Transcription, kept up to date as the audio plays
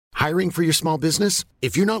Hiring for your small business?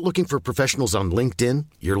 If you're not looking for professionals on LinkedIn,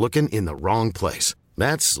 you're looking in the wrong place.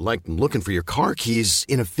 That's like looking for your car keys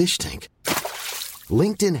in a fish tank.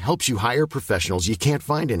 LinkedIn helps you hire professionals you can't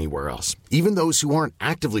find anywhere else, even those who aren't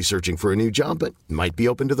actively searching for a new job but might be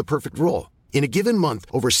open to the perfect role. In a given month,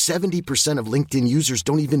 over 70% of LinkedIn users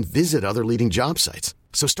don't even visit other leading job sites.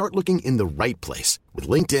 So start looking in the right place. With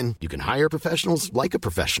LinkedIn, you can hire professionals like a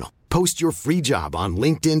professional. Post your free job on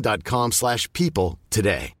linkedin.com/people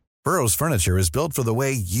today. Burrow's furniture is built for the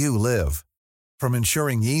way you live. From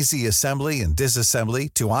ensuring easy assembly and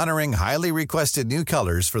disassembly to honoring highly requested new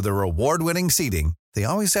colors for their award-winning seating, they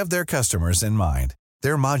always have their customers in mind.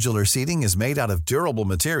 Their modular seating is made out of durable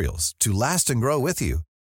materials to last and grow with you.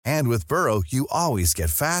 And with Burrow, you always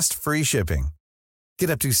get fast, free shipping.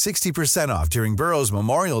 Get up to 60% off during Burrow's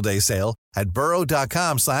Memorial Day sale at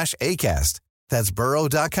burrow.com/ACAST. That's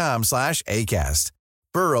burrow.com/ACAST.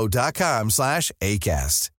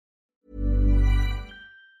 burrow.com/ACAST.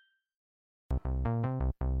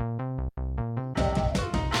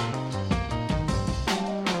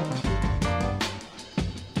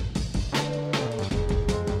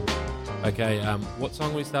 Okay, what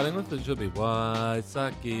song are we starting with? It should be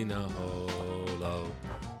Waisaki no Holo.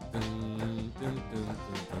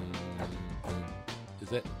 Is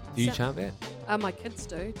that? Do you chant that? My kids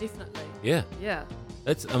do, definitely. Yeah. Yeah.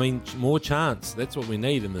 More chants. That's what we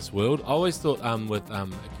need in this world. I always thought with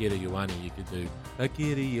Akira Ioane you could do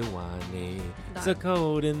Akira Ioane. No. It's so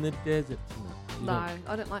cold in the desert. No,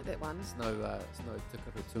 I don't like that one. It's no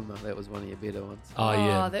Tukarutuma. That was one of your better ones. Oh,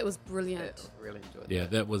 yeah. That was brilliant. Yeah, I really enjoyed that. Yeah,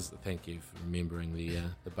 that was. Thank you for remembering the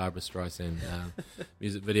Barbara Streisand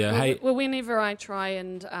music video. Well, whenever I try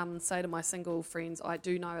and say to my single friends, I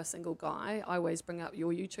do know a single guy, I always bring up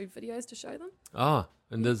your YouTube videos to show them. Oh,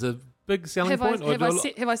 and there's a big selling point.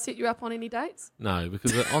 Have I set you up on any dates? No,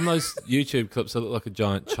 because on those YouTube clips I look like a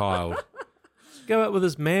giant child. Go out with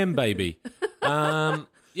his man baby.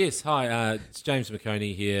 Yes, hi, it's James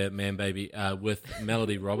McConey here, man baby, with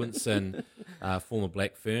Melody Robinson, former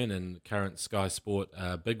Blackfern and current Sky Sport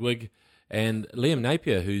bigwig, and Liam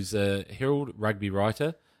Napier, who's a Herald rugby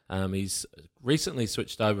writer. He's recently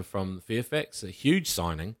switched over from Fairfax, a huge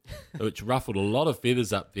signing, which ruffled a lot of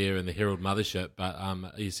feathers up there in the Herald mothership. But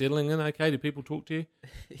are you settling in okay? Do people talk to you?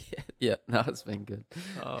 Yeah, no, it's been good.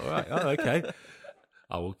 Oh, right. Oh, okay.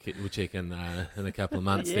 We'll check in a couple of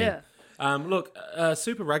months Yeah. then. Look,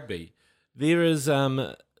 Super Rugby, there is,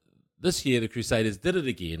 this year the Crusaders did it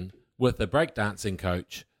again with a breakdancing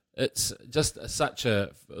coach. It's just it's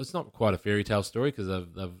not quite a fairy tale story because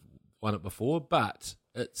they've won it before, but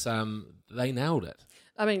it's they nailed it.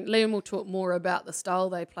 I mean, Liam will talk more about the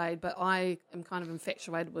style they played, but I am kind of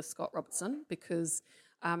infatuated with Scott Robertson because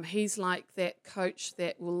he's like that coach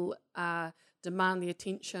that will demand the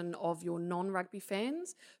attention of your non-rugby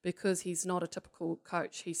fans because he's not a typical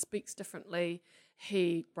coach. He speaks differently.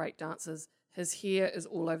 He breakdances. His hair is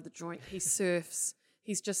all over the joint. He surfs.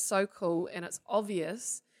 He's just so cool, and it's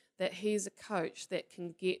obvious that he's a coach that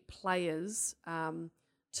can get players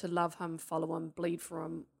to love him, follow him, bleed for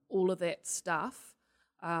him, all of that stuff.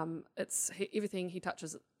 Everything he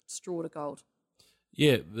touches, straw to gold.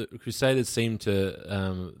 Yeah, the Crusaders seem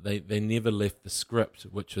to they never left the script,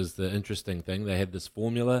 which was the interesting thing. They had this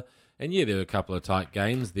formula, and yeah, there were a couple of tight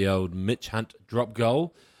games, the old Mitch Hunt drop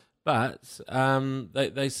goal, but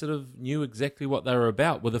they sort of knew exactly what they were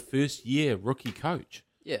about with a first-year rookie coach.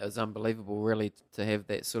 Yeah, it was unbelievable, really, to have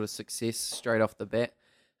that sort of success straight off the bat.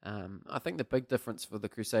 I think the big difference for the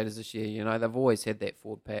Crusaders this year, they've always had that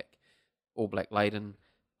forward pack, all black laden,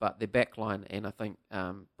 but their backline, and I think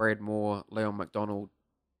Brad Moore, Leon McDonald,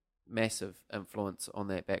 massive influence on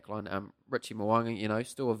that backline. Richie Mwanga,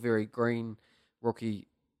 still a very green rookie,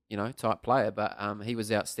 type player, but he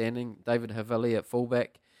was outstanding. David Havili at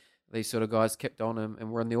fullback, these sort of guys kicked on him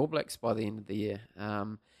and were in the All Blacks by the end of the year.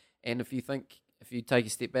 And if you take a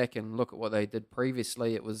step back and look at what they did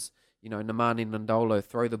previously, it was, Nemani Ndolo,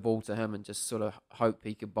 throw the ball to him and just sort of hope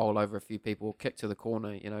he could bowl over a few people, kick to the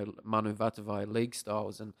corner, Manu Vatuvai, league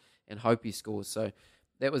styles, and hope he scores. So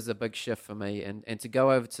that was a big shift for me. And to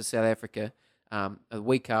go over to South Africa a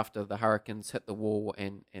week after the Hurricanes hit the wall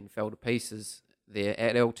and fell to pieces there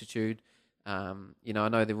at altitude, I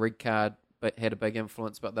know the red card had a big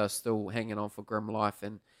influence, but they were still hanging on for grim life,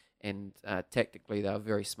 and tactically they were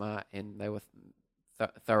very smart, and they were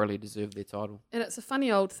thoroughly deserved their title. And it's a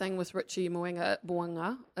funny old thing with Richie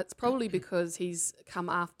Mwanga. It's probably because he's come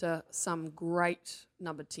after some great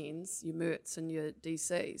number 10s, your Mertz and your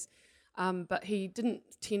DCs, but he didn't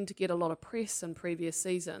tend to get a lot of press in previous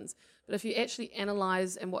seasons. But if you actually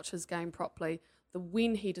analyse and watch his game properly,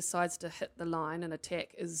 when he decides to hit the line and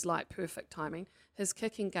attack is like perfect timing. His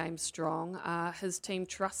kicking game's strong. His team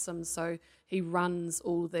trusts him, so he runs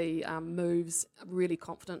all the moves really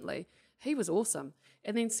confidently. He was awesome.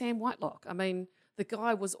 And then Sam Whitelock. I mean, the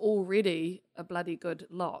guy was already a bloody good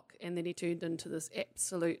lock, and then he turned into this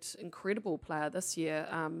absolute incredible player this year.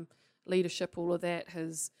 Leadership, all of that,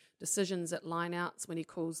 his decisions at lineouts when he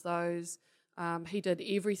calls those. He did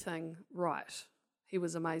everything right. He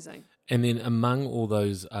was amazing. And then among all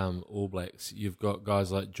those All Blacks, you've got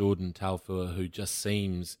guys like Jordan Taufua, who just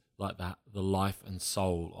seems like the life and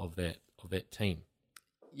soul of that team.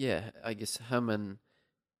 Yeah, I guess him and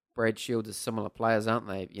Brad Shields are similar players, aren't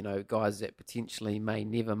they? You know, guys that potentially may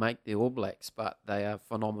never make the All Blacks, but they are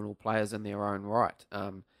phenomenal players in their own right.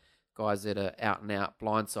 Guys that are out-and-out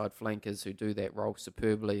blindside flankers who do that role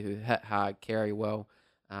superbly, who hit hard, carry well,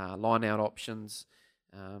 line-out options,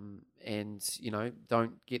 and, you know,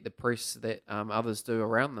 don't get the press that others do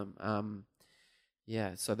around them.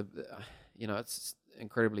 So, it's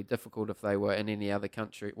incredibly difficult if they were in any other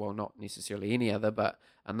country, well, not necessarily any other, but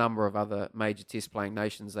a number of other major test-playing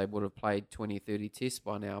nations, they would have played 20, 30 tests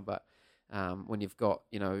by now. But when you've got,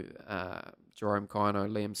 Jerome Kaino,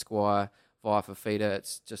 Liam Squire, Vai Fafita,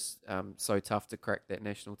 it's just so tough to crack that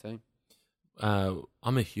national team.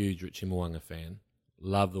 I'm a huge Richie Mo'unga fan.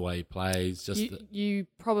 Love the way he plays. You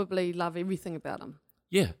probably love everything about him.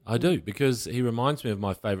 Yeah, I do, because he reminds me of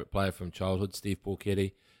my favourite player from childhood, Steve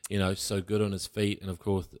Porchetti. You know, so good on his feet, and of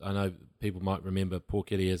course, I know people might remember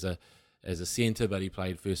Porchetti as a centre, but he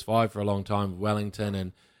played first five for a long time with Wellington,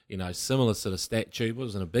 and similar sort of stature. He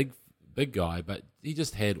wasn't a big guy, but he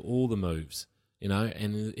just had all the moves,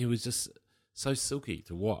 and he was just so silky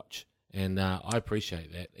to watch. And I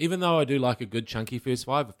appreciate that. Even though I do like a good chunky first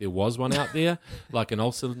five, if there was one out there, like an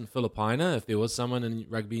Olsen Filipina, if there was someone in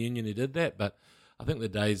rugby union who did that. But I think the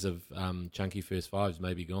days of chunky first fives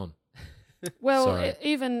may be gone. Well,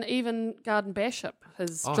 even Garden Bishop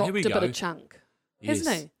has dropped a bit of chunk,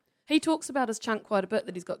 hasn't he? He talks about his chunk quite a bit,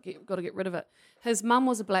 that he's got to get rid of it. His mum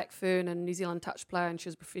was a Black Fern and New Zealand touch player, and she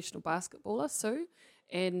was a professional basketballer, Sue.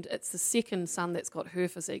 And it's the second son that's got her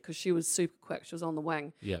physique, because she was super quick. She was on the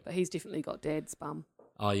wing. Yep. But he's definitely got dad's bum.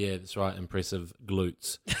 Oh, yeah, that's right. Impressive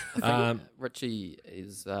glutes. Richie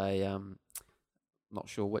is not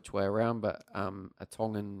sure which way around, but a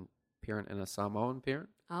Tongan parent and a Samoan parent.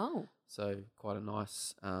 Oh. So quite a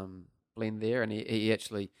nice blend there. And he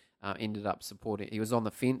actually ended up supporting. He was on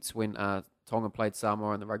the fence when Tonga played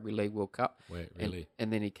Samoa in the Rugby League World Cup. Wait, really?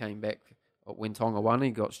 And then he came back when Tonga won. He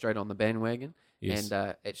got straight on the bandwagon. Yes.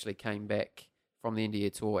 And actually came back from the India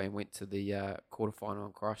tour and went to the quarterfinal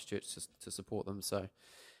in Christchurch to support them. So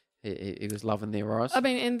he was loving their rise. I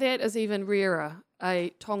mean, and that is even rarer,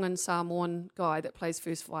 a Tongan Samoan guy that plays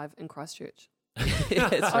first five in Christchurch.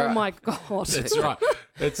 That's Oh right. my God. That's right.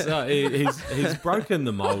 It's he's broken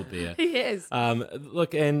the mould there. He is.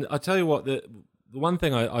 Look, and I tell you what, the one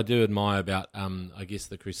thing I do admire about I guess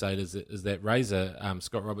the Crusaders is that Razor,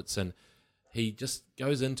 Scott Robertson, he just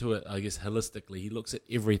goes into it, I guess, holistically. He looks at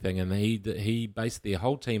everything, and he based their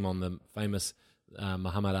whole team on the famous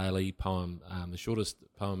Muhammad Ali poem, the shortest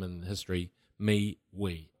poem in history, Me,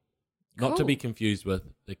 We. Not to Cool. be confused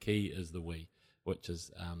with The Key is the We, which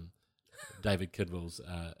is David Kidwell's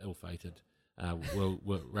ill-fated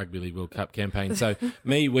Rugby League World Cup campaign. So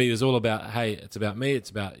Me, We is all about, hey, it's about me, it's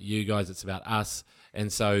about you guys, it's about us.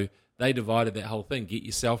 And so they divided that whole thing. Get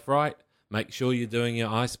yourself right. Make sure you're doing your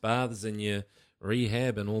ice baths and your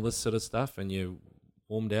rehab and all this sort of stuff and your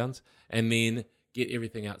warm downs, and then get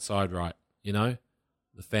everything outside right, the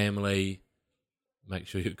family, make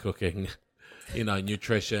sure you're cooking,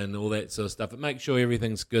 nutrition, all that sort of stuff. But make sure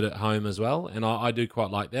everything's good at home as well, and I do quite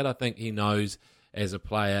like that. I think he knows as a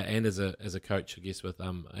player and as a coach, I guess, with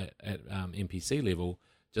at NPC level,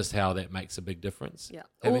 just how that makes a big difference. Yeah.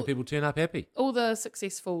 Having people turn up happy. All the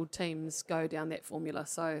successful teams go down that formula,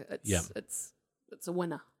 so it's a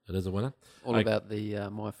winner. It is a winner. All about the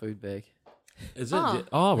My Food bag. Is it? Oh.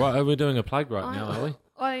 Oh, right. We're doing a plug right now, are we?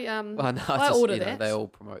 I order that. They all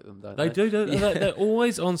promote them, don't They they? do. They're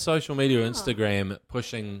always on social media, Instagram,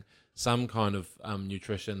 pushing some kind of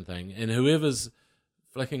nutrition thing, and whoever's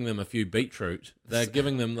flicking them a few beetroot, they're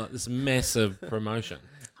giving them like this massive promotion.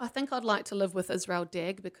 I think I'd like to live with Israel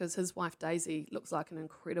Dag, because his wife Daisy looks like an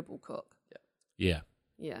incredible cook. Yeah,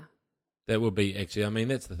 Yeah. that would be actually. I mean,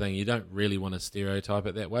 that's the thing. You don't really want to stereotype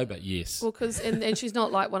it that way, but yes. Well, because and she's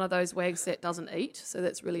not like one of those wags that doesn't eat, so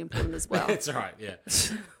that's really important as well. That's right, yeah.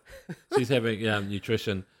 She's having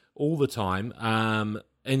nutrition all the time.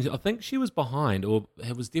 And I think she was behind, or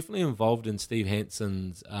was definitely involved in Steve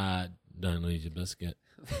Hanson's Don't Lose Your Biscuit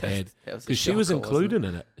ad. That was a Because she was shocker, wasn't included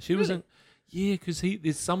in it. She was in. Yeah, because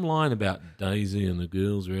there's some line about Daisy and the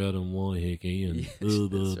girls are out in Waiheke and blah,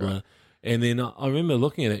 blah, that's blah. right. And then I remember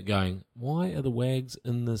looking at it going, why are the Wags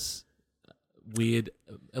in this weird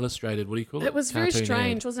illustrated, what do you call it? It was very Cartoon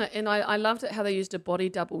strange, ad? wasn't it? And I loved it how they used a body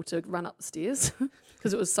double to run up the stairs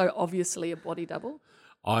because it was so obviously a body double.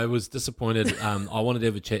 I was disappointed. I wanted to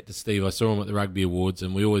have a chat to Steve. I saw him at the Rugby Awards,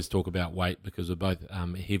 and we always talk about weight because we're both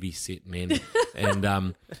heavy set men.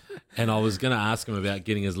 And I was going to ask him about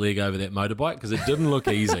getting his leg over that motorbike because it didn't look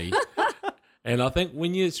easy. And I think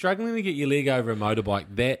when you're struggling to get your leg over a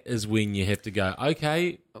motorbike, that is when you have to go,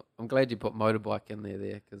 okay. I'm glad you put motorbike in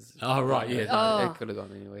there because Oh, right, yeah. it could have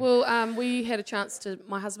gone anywhere. Well, we had a chance to,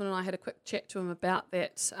 my husband and I had a quick chat to him about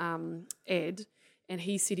that ad, and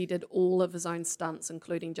he said he did all of his own stunts,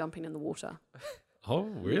 including jumping in the water. Oh,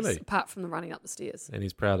 really? Yes, apart from the running up the stairs. And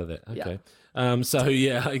he's proud of that. Yeah. Okay. So,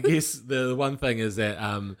 yeah, I guess the one thing is that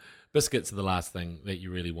biscuits are the last thing that you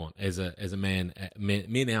really want. As a man,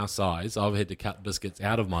 men our size, I've had to cut biscuits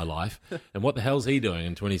out of my life. And what the hell's he doing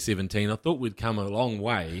in 2017? I thought we'd come a long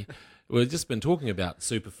way. We've just been talking about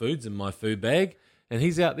superfoods in my food bag, and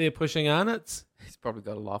he's out there pushing Arnott's. He's probably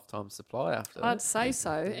got a lifetime supply after I'd that. say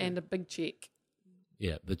so, and a big check.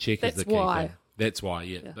 Yeah, the check is That's the key why. thing. That's why,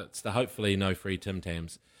 yeah. That's hopefully no free Tim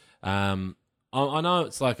Tams. I know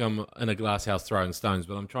it's like I'm in a glass house throwing stones,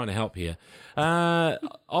 but I'm trying to help here. I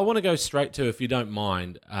want to go straight to, if you don't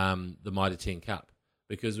mind, the Mitre 10 Cup,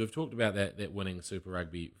 because we've talked about that winning Super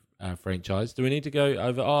Rugby franchise. Do we need to go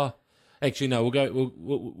over? Oh, actually, no.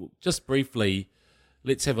 We'll just briefly.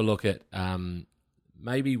 Let's have a look at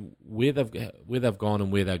maybe where they've gone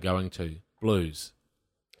and where they're going to. Blues.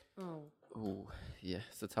 Oh, yeah,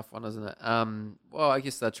 it's a tough one, isn't it? Well, I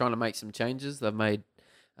guess they're trying to make some changes. They've made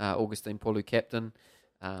Augustine Polu captain.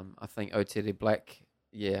 I think Otere Black,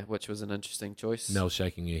 which was an interesting choice. Nell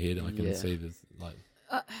shaking your head. I can Yeah. see this. Like,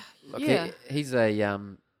 Look, Yeah. he's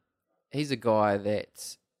a guy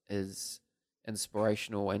that is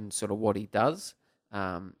inspirational in sort of what he does,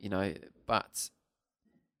 but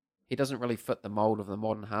he doesn't really fit the mold of the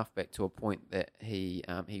modern halfback to a point that he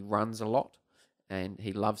runs a lot and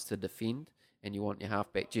he loves to defend. And you want your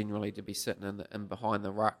halfback generally to be sitting in behind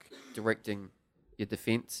the ruck, directing your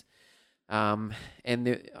defence. And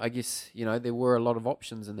I guess there were a lot of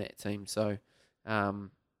options in that team, so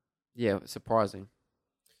surprising.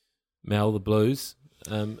 Mel, the Blues.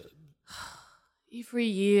 Every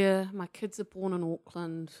year, my kids are born in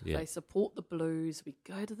Auckland. Yeah. They support the Blues. We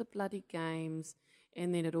go to the bloody games,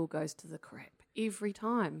 and then it all goes to the crap every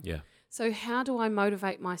time. Yeah. So how do I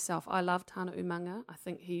motivate myself? I love Tana Umanga. I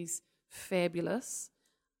think he's fabulous.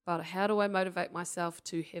 But how do I motivate myself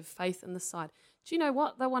to have faith in the side? Do you know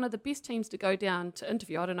what? They're one of the best teams to go down to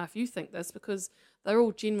interview. I don't know if you think this, because they're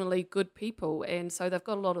all generally good people, and so they've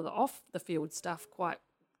got a lot of the off-the-field stuff quite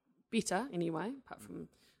better anyway, apart from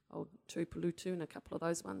old Tupulutu and a couple of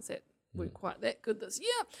those ones that weren't quite that good this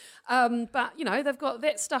year. But, they've got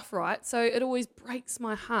that stuff right, so it always breaks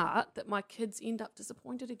my heart that my kids end up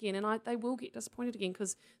disappointed again, and they will get disappointed again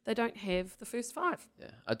because they don't have the first five.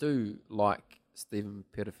 Yeah, I do like Stephen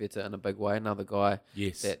Perifeta in a big way. Another guy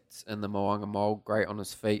that's in the Moanga mould, great on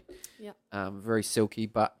his feet, very silky,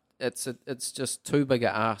 but it's just too big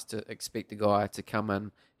a ask to expect a guy to come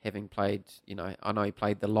in having played, I know he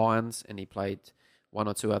played the Lions and he played one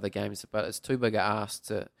or two other games, but it's too big a ask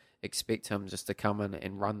to expect him just to come in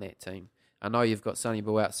and run that team. I know you've got Sonny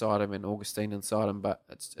Bill outside him and Augustine inside him, but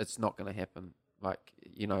it's not going to happen. Like,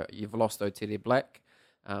 you've lost Otere Black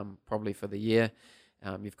probably for the year.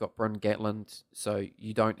 You've got Bryn Gatland, so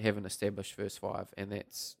you don't have an established first five, and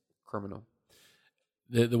that's criminal.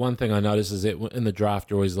 The one thing I notice is that in the draft,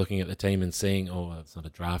 you're always looking at the team and seeing, it's not a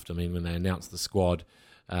draft, I mean, when they announce the squad,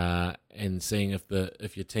 and seeing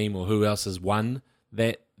if your team or who else has won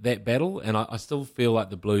that battle. And I still feel like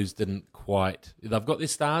the Blues didn't quite. They've got their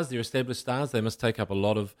stars, their established stars. They must take up a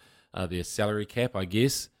lot of their salary cap, I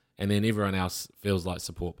guess, and then everyone else feels like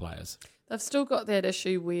support players. They've still got that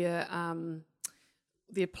issue where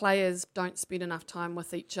their players don't spend enough time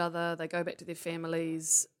with each other. They go back to their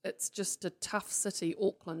families. It's just a tough city,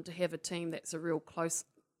 Auckland, to have a team that's a real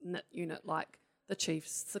close-knit unit like the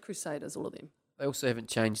Chiefs, the Crusaders, all of them. They also haven't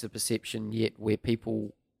changed the perception yet where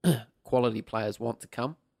people, quality players, want to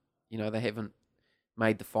come. They haven't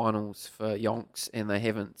made the finals for Yonks, and they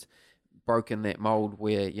haven't broken that mould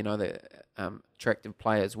where, the attractive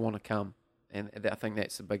players want to come. And I think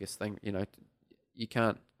that's the biggest thing. You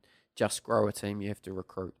can't just grow a team, you have to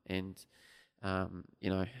recruit. And,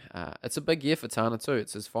 it's a big year for Tana too.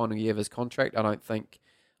 It's his final year of his contract. I think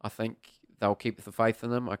they'll keep the faith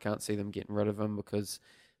in him. I can't see them getting rid of him because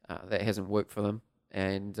that hasn't worked for them.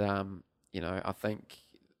 And, I think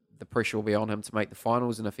the pressure will be on him to make the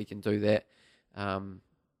finals, and if he can do that,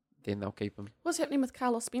 then they'll keep him. What's happening with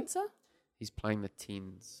Carlos Spencer? He's playing the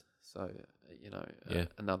tens, so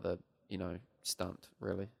another stunt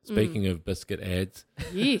really. Speaking of biscuit ads,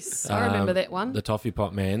 Yes, I remember that one. the Toffee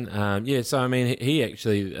Pop man. So I mean, he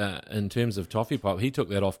actually, in terms of Toffee Pop, he took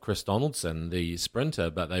that off Chris Donaldson, the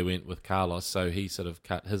sprinter, but they went with Carlos, so he sort of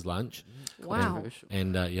cut his lunch. Wow.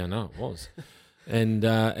 And it was.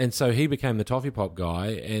 And so he became the Toffee Pop guy,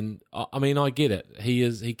 and I mean, I get it.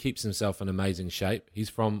 He keeps himself in amazing shape. He's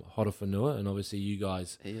from Horowhenua, and obviously you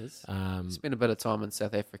guys. He is. Spent a bit of time in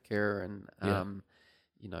South Africa, and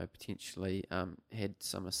potentially had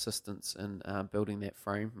some assistance in building that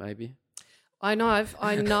frame, maybe. I know.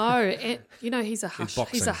 And, he's a hush.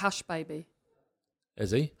 He's a boxing. hush baby. Is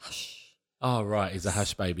he? Hush. Oh, right. He's a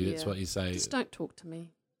hush baby. That's Yeah. what you say. Just don't talk to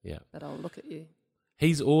me, Yeah. but I'll look at you.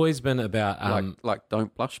 He's always been about Like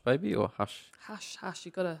don't blush, baby, or hush. Hush, hush.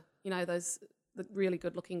 You gotta, those the really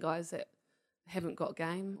good-looking guys that haven't got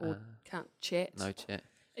game or can't chat. No chat.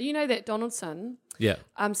 You know that Donaldson. yeah.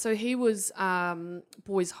 So he was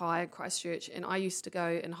boys high at Christchurch, and I used to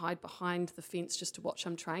go and hide behind the fence just to watch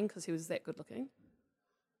him train because he was that good looking.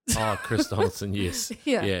 Oh, Chris Donaldson, yes.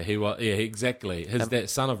 Yeah. He was. Yeah, exactly. That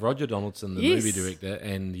son of Roger Donaldson, the Yes. movie director,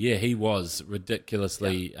 and he was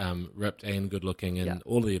ridiculously ripped and good looking, and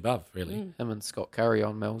all of the above, really. Him and Scott Curry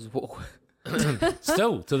on Mel's Walk.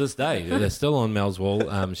 Still to this day, they're still on Mel's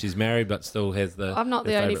wall. She's married, but still has the. I'm not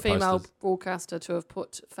her the only favourite female posters. broadcaster to have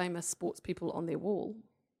put famous sports people on their wall.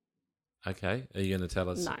 Okay, are you going to tell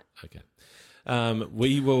us? No. Okay.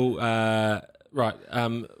 We will. Right.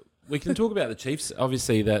 We can talk about the Chiefs.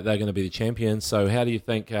 Obviously, they're going to be the champions. So, how do you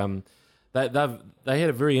think they had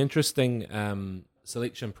a very interesting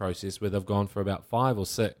selection process where they've gone for about 5 or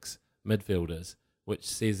 6 midfielders, which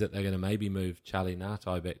says that they're going to maybe move Charlie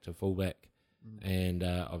Ngatai back to fullback, and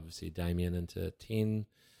obviously Damien into 10.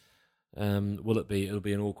 It'll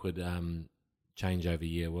be an awkward changeover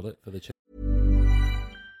year, will it, for the Chiefs?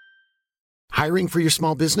 Hiring for your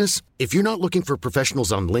small business? If you're not looking for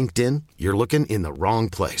professionals on LinkedIn, you're looking in the wrong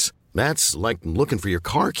place. That's like looking for your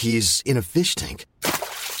car keys in a fish tank.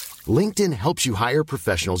 LinkedIn helps you hire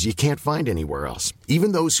professionals you can't find anywhere else,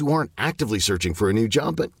 even those who aren't actively searching for a new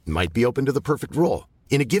job but might be open to the perfect role.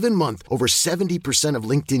 In a given month, over 70% of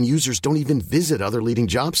LinkedIn users don't even visit other leading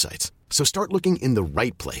job sites. So start looking in the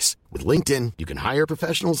right place. With LinkedIn, you can hire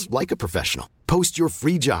professionals like a professional. Post your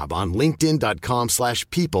free job on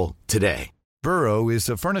linkedin.com/people today. Burrow is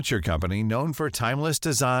a furniture company known for timeless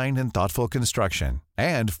design and thoughtful construction,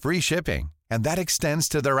 and free shipping, and that extends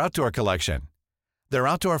to their outdoor collection. Their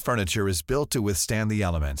outdoor furniture is built to withstand the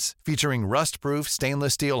elements, featuring rust-proof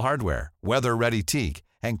stainless steel hardware, weather-ready teak,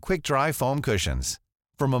 and quick-dry foam cushions.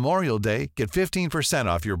 For Memorial Day, get 15%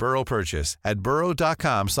 off your Burrow purchase at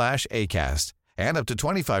burrow.com/acast, and up to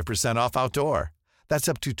 25% off outdoor. That's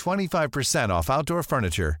up to 25% off outdoor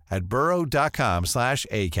furniture at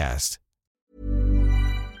burrow.com/acast.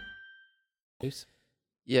 Chiefs?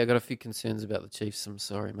 Yeah, I got a few concerns about the Chiefs. I'm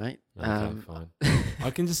sorry, mate. Okay, fine.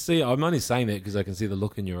 I can just see. I'm only saying that because I can see the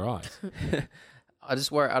look in your eyes. I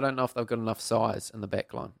just worry. I don't know if they've got enough size in the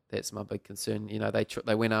back line. That's my big concern.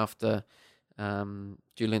 They went after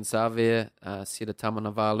Julian Savia, Seta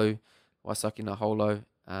Tamanavalu, Waisaki Naholo.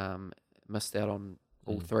 Missed out on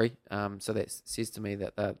all three. So that says to me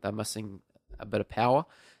that they're missing a bit of power.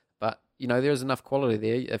 But there's enough quality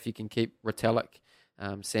there if you can keep Retallick,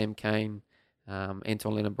 Sam Cane,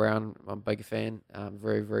 Anton Lennon-Brown. I'm a big fan.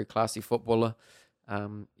 Very, very classy footballer.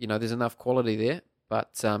 There's enough quality there,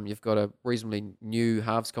 but you've got a reasonably new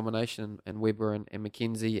halves combination in Weber and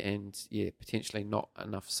McKenzie, and potentially not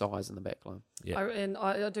enough size in the back line. Yeah.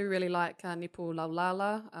 I do really like Nepo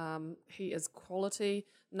Laulala. He is quality.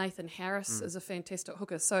 Nathan Harris is a fantastic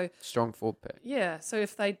hooker. So Strong forward pack. yeah, so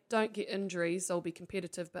if they don't get injuries, they'll be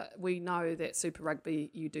competitive. But we know that Super Rugby,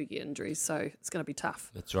 you do get injuries, so it's going to be tough.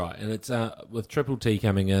 That's right, and it's with Triple T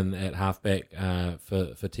coming in at halfback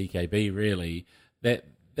for TKB. Really,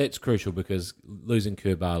 that's crucial because losing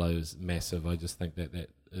Kurbalo is massive. I just think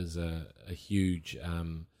that is a huge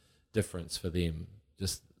difference for them.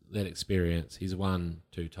 Just that experience. He's won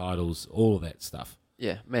 2 titles, all of that stuff.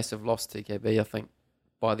 Yeah, massive loss TKB. I think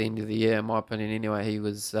by the end of the year, in my opinion, anyway, he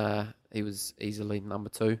was easily number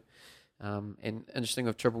 2. And interesting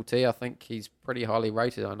with Triple T, I think he's pretty highly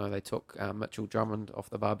rated. I know they took Mitchell Drummond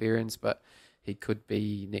off the Barbarians, but he could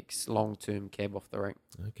be next long-term cab off the rank.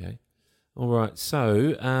 Okay, all right.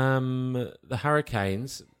 So the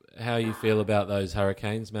Hurricanes, how you feel about those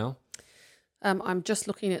Hurricanes, Mel? I'm just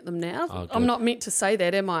looking at them now. Oh, I'm good. not meant to say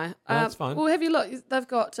that, am I? No, that's fine. Well, have you looked? They've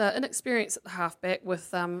got inexperience at the halfback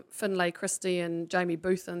with Finlay Christie and Jamie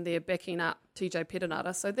Booth, and they're backing up TJ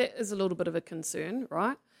Perenara. So that is a little bit of a concern,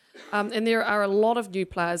 right? And there are a lot of new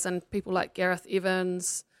players and people like Gareth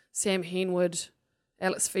Evans, Sam Henwood,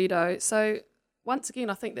 Alex Fido. So once again,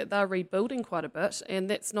 I think that they're rebuilding quite a bit, and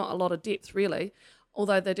that's not a lot of depth really,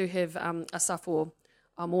 although they do have Asafo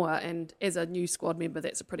Amoa, and as a new squad member,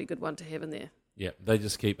 that's a pretty good one to have in there. Yeah, they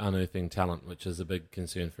just keep unearthing talent, which is a big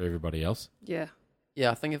concern for everybody else. Yeah.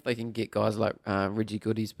 Yeah, I think if they can get guys like Reggie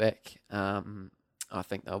Goodies back, I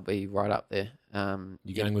think they'll be right up there.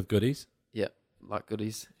 You going with Goodies? Yeah, like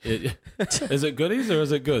Goodies. Is it Goodies or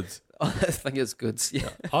is it Goods? I think it's Goods. Yeah,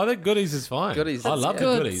 I think Goodies is fine. Goodies. I love the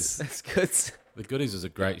Goods. Goodies. that's Goods. The Goodies was a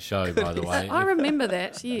great show, by the way. I remember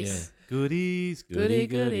that, yes. Yeah. Goodies, Goody,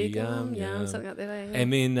 goody, yum, yum. something like that. Yeah.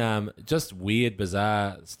 And then just weird,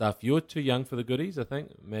 bizarre stuff. You're too young for the Goodies, I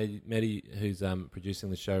think. Maddie, who's producing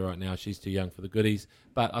the show right now, she's too young for the Goodies.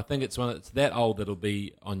 But I think it's that old that'll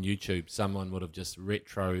be on YouTube. Someone would have just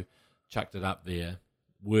retro chucked it up there.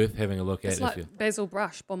 Worth having a look It's at. like Basil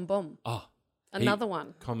Brush, Bom Bom. Oh, Another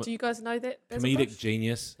one. Do you guys know that? Basil comedic Brush?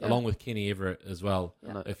 genius, Yeah. along with Kenny Everett as well.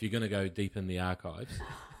 Yeah. If you're going to go deep in the archives,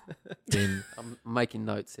 then I'm making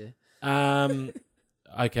notes here.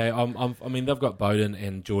 okay. I mean, they've got Bowden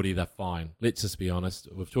and Geordie. They're fine. Let's just be honest.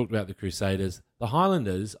 We've talked about the Crusaders, the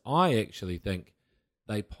Highlanders. I actually think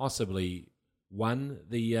they possibly won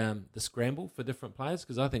the scramble for different players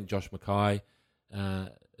because I think Josh Mackay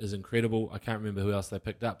is incredible. I can't remember who else they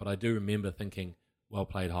picked up, but I do remember thinking, well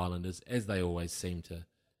played Highlanders, as they always seem to.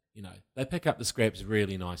 They pick up the scraps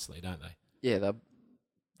really nicely, don't they? Yeah,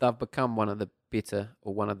 they've become one of the better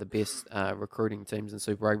or one of the best recruiting teams in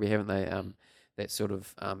Super Rugby, haven't they? That sort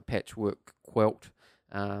of patchwork quilt.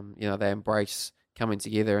 They embrace coming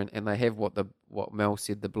together, and they have what Mel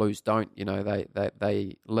said the Blues don't.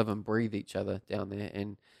 They live and breathe each other down there.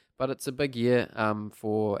 But it's a big year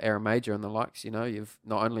for Aaron Major and the likes. You've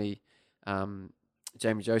not only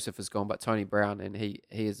Jamie Joseph has gone, but Tony Brown, and he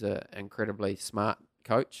is an incredibly smart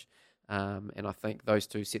coach. And I think those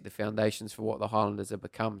two set the foundations for what the Highlanders have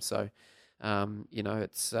become. So,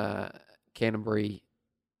 it's Canterbury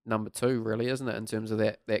number 2, really, isn't it, in terms of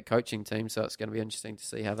that coaching team? So it's going to be interesting to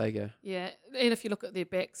see how they go. Yeah, and if you look at their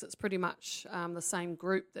backs, it's pretty much the same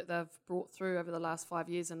group that they've brought through over the last 5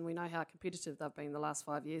 years, and we know how competitive they've been the last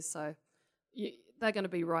 5 years. So they're going to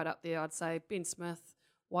be right up there, I'd say. Ben Smith,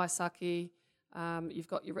 Waisaki, you've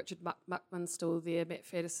got your Richard Muckman still there. Matt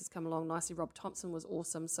Faddis has come along nicely. Rob Thompson was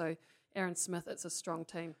awesome. So Aaron Smith, it's a strong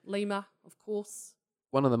team. Lima, of course.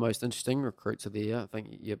 One of the most interesting recruits of the year, I think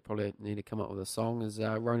you probably need to come up with a song, is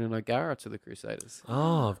Ronan O'Gara to the Crusaders.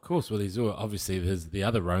 Oh, of course. Well, obviously the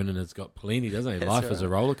other Ronan has got plenty, doesn't he? That's Life right. is a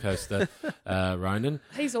roller coaster, Ronan.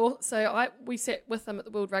 He's also, we sat with him at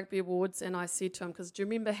the World Rugby Awards, and I said to him, because do you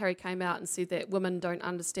remember Harry came out and said that women don't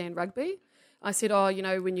understand rugby? I said,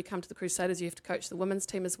 when you come to the Crusaders, you have to coach the women's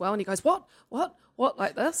team as well. And he goes, what,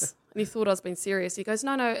 like this? And he thought I was being serious. He goes,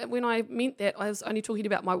 no, when I meant that, I was only talking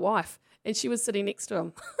about my wife. And she was sitting next to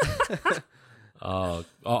him. Oh,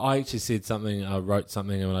 I actually said something. I wrote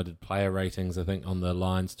something when I did player ratings, I think, on the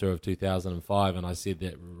Lions tour of 2005. And I said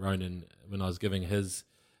that Ronan, when I was giving his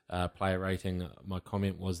player rating, my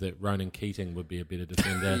comment was that Ronan Keating would be a better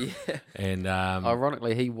defender. Yeah. And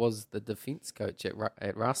Ironically, he was the defence coach at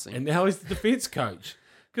Racing. and now he's the defence coach.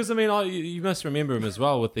 Because, I mean, you must remember him as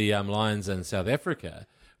well with the Lions in South Africa,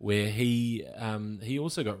 where he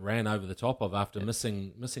also got ran over the top of after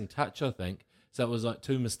missing touch, I think. So it was like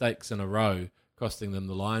 2 mistakes in a row, costing them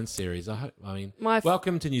the Lions series.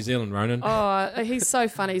 Welcome to New Zealand, Ronan. Oh, he's so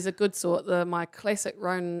funny. He's a good sort. My classic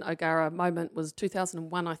Ronan O'Gara moment was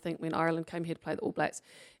 2001, I think, when Ireland came here to play the All Blacks.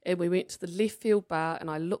 And we went to the left field bar, and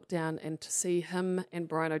I looked down, and to see him and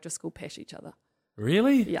Brian O'Driscoll pash each other.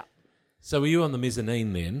 Really? Yeah. So were you on the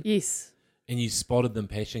mezzanine then? Yes. And you spotted them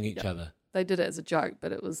pashing each other? They did it as a joke,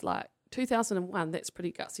 but it was like 2001. That's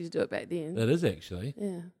pretty gutsy to do it back then. That is actually.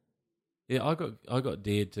 Yeah. Yeah, I got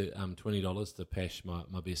dared to $20 to pash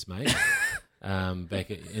my best mate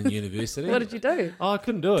back in university. What did you do? Oh, I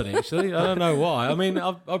couldn't do it actually. I don't know why. I mean,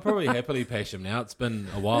 I'll probably happily pash him now. It's been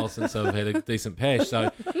a while since I've had a decent pash.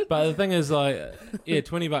 So, but the thing is, like, yeah,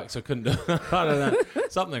 $20 I couldn't do. I don't know,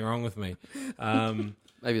 something wrong with me.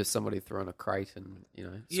 Maybe there's somebody throwing a crate and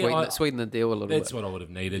sweeten the deal a little bit. That's what I would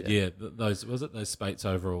have needed. Yeah, those Spates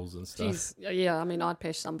overalls and stuff. Jeez. Yeah, I mean, I'd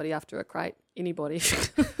pash somebody after a crate. Anybody.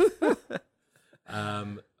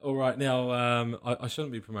 All right, now I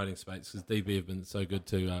shouldn't be promoting Spates because DB have been so good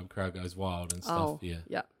to Crowd Goes Wild and stuff. Oh, yeah,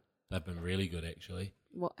 yeah. They've been really good actually.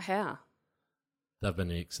 What? How? They've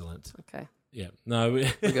been excellent. Okay. Yeah. No.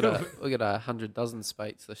 We got 100 dozen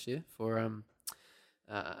spates this year for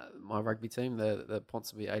my rugby team. The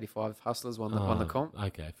Ponsonby 85 Hustlers won the comp.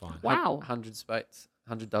 Okay, fine. Wow. 100 spates,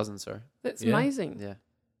 100 dozen. Sorry. That's Yeah. amazing. Yeah.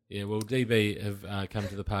 Yeah, well, DB have come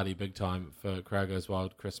to the party big time for Crowd Goes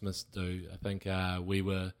Wild Christmas do. I think we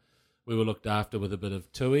were looked after with a bit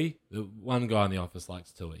of Tui. The one guy in the office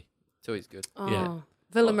likes Tui. Tui's good. Oh. Yeah.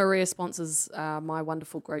 Villa Maria sponsors my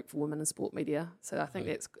wonderful group for women in sport media, so I think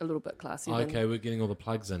that's a little bit classy. Okay, we're getting all the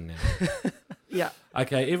plugs in now. Yeah.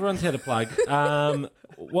 Okay, everyone's had a plug.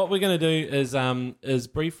 What we're going to do is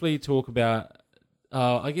briefly talk about,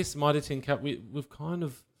 I guess, the Mitre 10 Cup. We've kind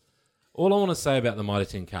of... All I want to say about the Mitre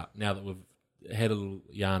 10 Cup, now that we've had a little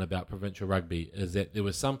yarn about provincial rugby, is that there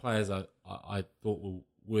were some players I thought were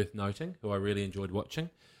worth noting, who I really enjoyed watching.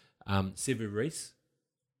 Sevu Reece,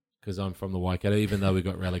 because I'm from the Waikato, even though we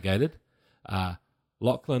got relegated.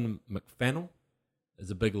 Lachlan McFannel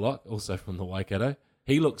is a big lock, also from the Waikato.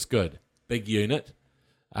 He looks good. Big unit.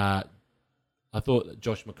 I thought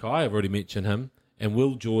Josh Mackay, I've already mentioned him, and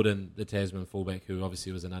Will Jordan, the Tasman fullback, who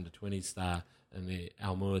obviously was an under-20 star in the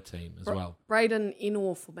Almua team as well. Braden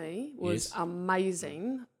Enor for me was Yes.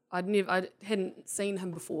 amazing. I hadn't seen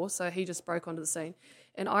him before, so he just broke onto the scene.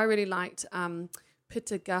 And I really liked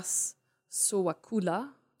Pitagus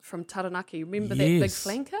Sowakula from Taranaki. Remember that big Yes.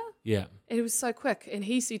 flanker? Yeah, And he was so quick. And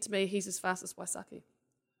he said to me, he's as fast as Waisaki.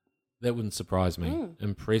 that wouldn't surprise me.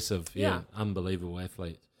 Impressive, Yeah. Unbelievable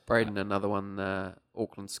athlete. Braden, another one,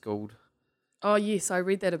 Auckland schooled. Oh, yes, I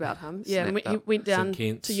read that about him. Yeah, and Snapped he up. went down St.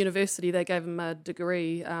 Kitts. to university. They gave him a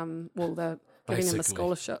degree. They're giving him a Basically.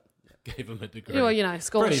 scholarship. Gave him a degree. Well,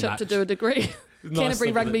 scholarship to much. do a degree. Nice Canterbury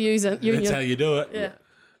of Rugby Union. That's how you do it. Yeah.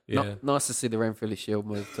 Yeah. Nice to see the Ranfurly Shield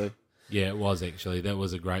move too. Yeah, it was actually. That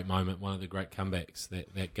was a great moment, one of the great comebacks,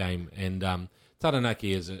 that game. And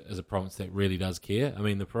Taranaki is a province that really does care. I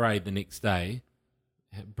mean, the parade the next day,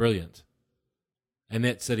 brilliant. And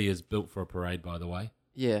that city is built for a parade, by the way.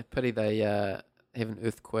 Yeah, pity they haven't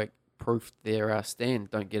earthquake-proofed their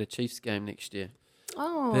stand. Don't get a Chiefs game next year.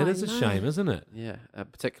 Oh, That I is a know. shame, isn't it? Yeah,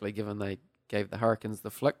 particularly given they gave the Hurricanes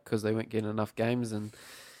the flick because they weren't getting enough games, and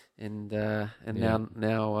Yeah.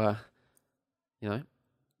 now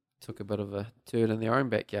took a bit of a turn in their own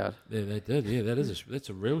backyard. Yeah, they did. Yeah, that's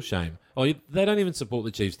a real shame. Oh, they don't even support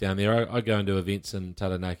the Chiefs down there. I go into events in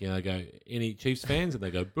Taranaki and I go, any Chiefs fans? And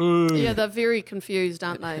they go, boo. Yeah, they're very confused,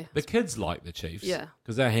 aren't they? The kids like the Chiefs. Yeah.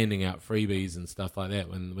 Because they're handing out freebies and stuff like that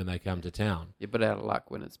when they come to town. You're a bit out of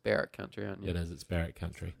luck when it's Barrett country, aren't you? It is. It's Barrett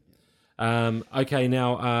country. Okay,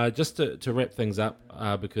 now just to wrap things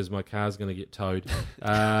up, because my car's going to get towed.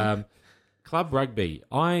 Club rugby.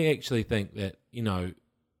 I actually think that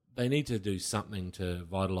they need to do something to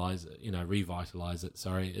revitalise it.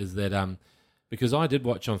 Sorry, is that because I did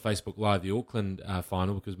watch on Facebook Live the Auckland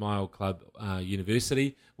final because my old club,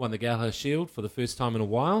 University, won the Gallagher Shield for the first time in a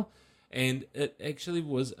while, and it actually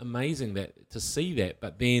was amazing to see that.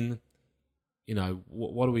 But then,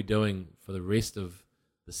 what are we doing for the rest of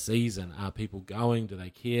the season? Are people going? Do they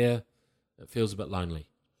care? It feels a bit lonely.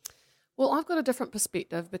 Well, I've got a different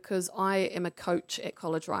perspective because I am a coach at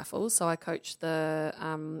College Rifles. So I coach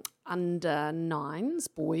the under nines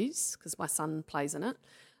boys because my son plays in it.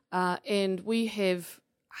 And we have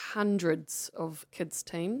hundreds of kids'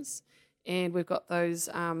 teams. And we've got those,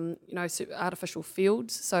 artificial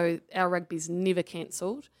fields. So our rugby's never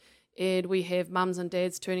cancelled. And we have mums and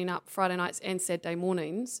dads turning up Friday nights and Saturday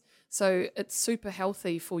mornings. So it's super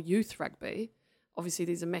healthy for youth rugby. Obviously,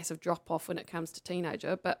 there's a massive drop-off when it comes to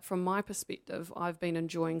teenager, but from my perspective, I've been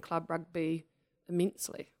enjoying club rugby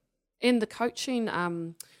immensely. And the coaching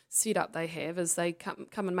setup they have is they come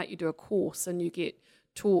and make you do a course and you get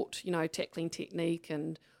taught, tackling technique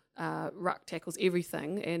and ruck tackles,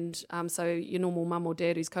 everything. And so your normal mum or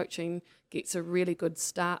dad who's coaching gets a really good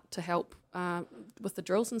start to help with the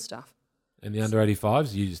drills and stuff. And the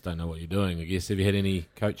under-85s, you just don't know what you're doing, I guess. Have you had any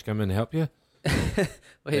coach come in and help you?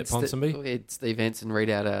 We At Ponsonby? we had Steve Hansen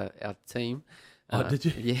read out our team. Oh, did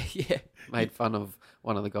you? Yeah. Made fun of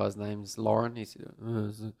one of the guys' names, Lauren. He said,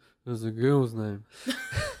 "There's a girl's name."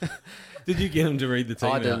 Did you get him to read the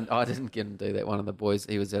team out? I didn't get him to do that. One of the boys,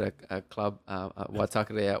 he was at a club, at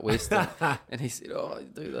Waitakere out west, and he said, "Oh,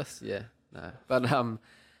 do this." Yeah, no. But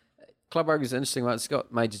club rugby is an interesting one. It's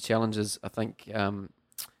got major challenges. I think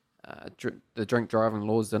the drink driving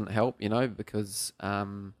laws didn't help, because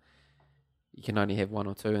you can only have one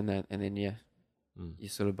or two, and then you're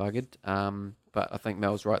sort of buggered. But I think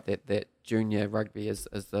Mel's right that junior rugby is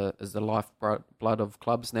the lifeblood of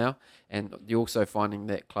clubs now, and you're also finding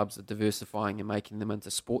that clubs are diversifying and making them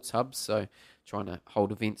into sports hubs. So trying to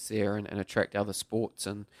hold events there and attract other sports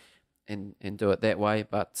and do it that way.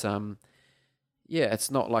 But Yeah,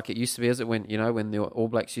 it's not like it used to be, is it? When when the All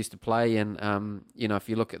Blacks used to play, and if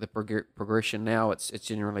you look at the progression now, it's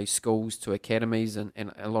generally schools to academies, and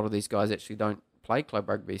a lot of these guys actually don't play club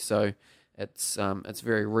rugby, so it's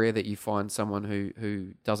very rare that you find someone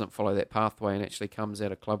who doesn't follow that pathway and actually comes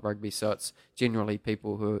out of club rugby. So it's generally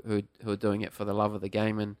people who are doing it for the love of the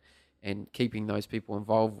game, and keeping those people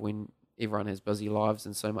involved when everyone has busy lives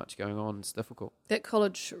and so much going on is difficult. That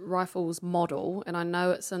College Rifles model, and I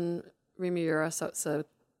know it's in Remuera, so it's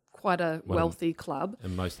quite a wealthy club.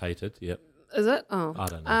 And most hated, yep. Is it? Oh. I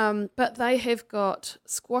don't know. But they have got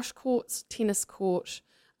squash courts, tennis court,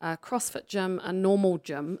 CrossFit gym, a normal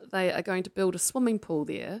gym. They are going to build a swimming pool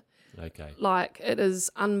there. Okay. Like, it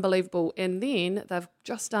is unbelievable. And then they've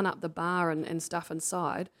just done up the bar and stuff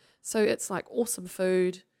inside. So it's like awesome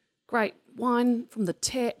food, great wine from the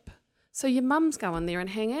tap. So your mum's go in there and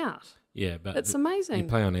hang out. Yeah, but it's amazing. You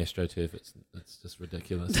play on AstroTurf, it's just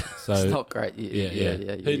ridiculous. So it's not great.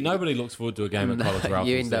 Yeah. Nobody looks forward to a game at College Rifles.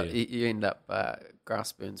 You end up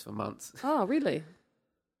grass burns for months. Oh, really?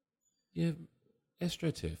 Yeah,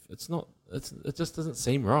 AstroTurf. It's not. It just doesn't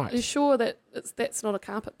seem right. Are you sure that that's not a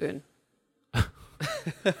carpet burn?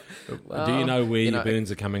 Well, do you know where your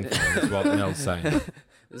burns are coming from? Is what Mel's saying.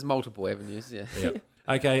 There's multiple avenues. Yeah. Yep.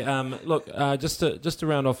 Okay, look, just to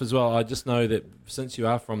round off as well, I just know that since you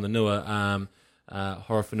are from the Nua,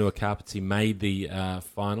 Horowhenua Kapiti made the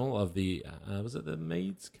final of the, was it the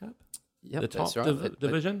Meads Cup? Yep, the top that's right.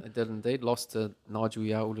 division? It did indeed. Lost to Nigel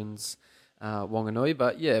Yalden's Wanganui,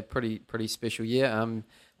 but yeah, pretty special year.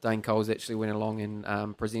 Dane Coles actually went along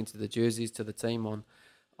and presented the jerseys to the team on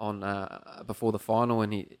before the final,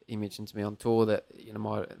 and he mentioned to me on tour that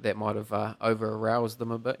that might have over aroused them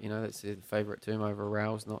a bit. That's their favourite term, over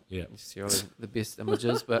aroused, not necessarily the best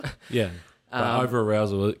images, but yeah. But over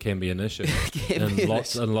arousal can be an issue in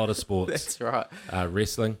a lot of sports. That's right.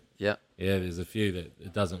 Wrestling. Yeah. Yeah, there's a few that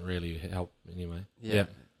it doesn't really help anyway. Yeah.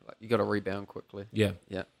 You got to rebound quickly. Yeah.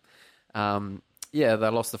 Yeah. They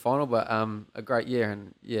lost the final, but a great year,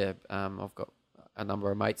 and I've got a number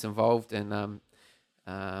of mates involved, and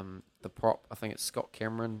the prop, I think it's Scott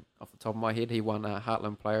Cameron off the top of my head. He won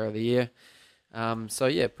Heartland Player of the Year.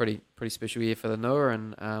 Pretty special year for the Nua,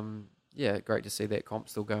 and great to see that comp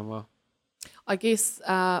still going well. I guess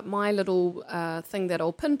my little thing that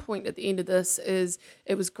I'll pinpoint at the end of this is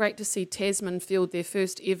it was great to see Tasman field their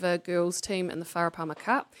first ever girls team in the Wharapama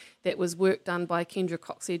Cup. That was work done by Kendra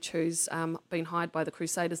Coxedge, who's been hired by the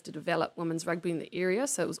Crusaders to develop women's rugby in the area,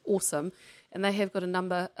 so it was awesome. And they have got a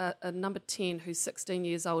number 10 who's 16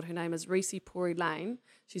 years old. Her name is Reese Pori Lane.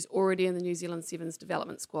 She's already in the New Zealand Sevens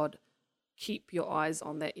development squad. Keep your eyes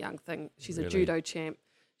on that young thing. She's a judo champ.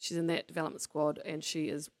 She's in that development squad, and she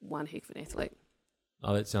is one heck of an athlete.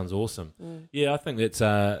 Oh, that sounds awesome. Yeah, I think that's...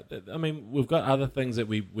 we've got other things that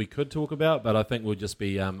we could talk about, but I think we'll just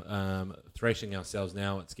be thrashing ourselves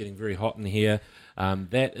now. It's getting very hot in here.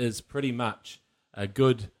 That is pretty much a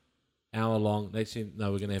good hour long. Actually,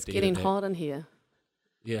 no, we're going to have to getting hot in here.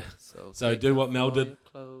 Yeah. So do what Mel did.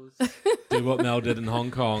 Do what Mel did in Hong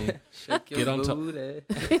Kong. Get on top.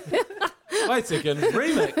 Wait a second.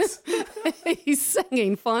 Remix. He's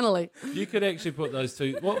singing finally. You could actually put those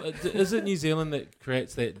two. What is it? New Zealand that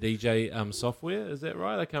creates that DJ software? Is that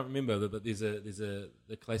right? I can't remember. But there's the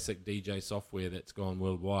classic DJ software that's gone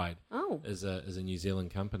worldwide. Oh, is a New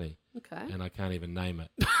Zealand company. Okay. And I can't even name it.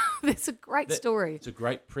 That's a great story. It's a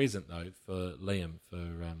great present though for Liam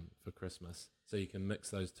for Christmas. So you can mix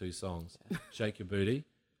those two songs. Shake Your Booty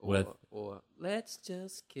with or Let's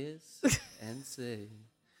Just Kiss and Say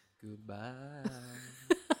Goodbye.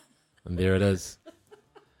 And there it is.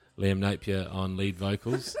 Liam Napier on lead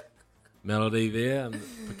vocals. Melody there and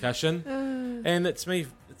percussion. And it's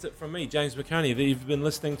it from me, James McConey, that you've been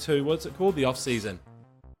listening to, what's it called? The Off Season.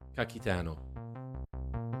 Ka kite anō.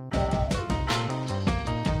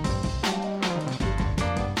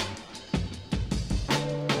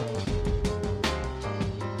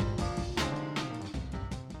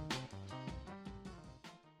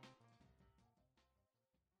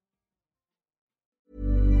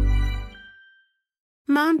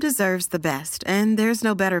 Mom deserves the best, and there's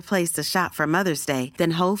no better place to shop for Mother's Day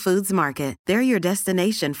than Whole Foods Market. They're your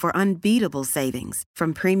destination for unbeatable savings,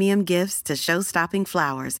 from premium gifts to show-stopping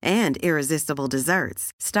flowers and irresistible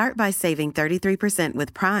desserts. Start by saving 33%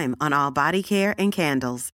 with Prime on all body care and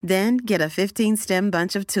candles. Then get a 15-stem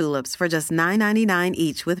bunch of tulips for just $9.99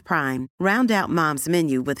 each with Prime. Round out Mom's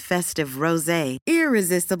menu with festive rosé,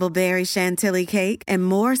 irresistible berry chantilly cake, and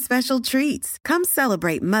more special treats. Come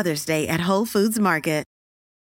celebrate Mother's Day at Whole Foods Market.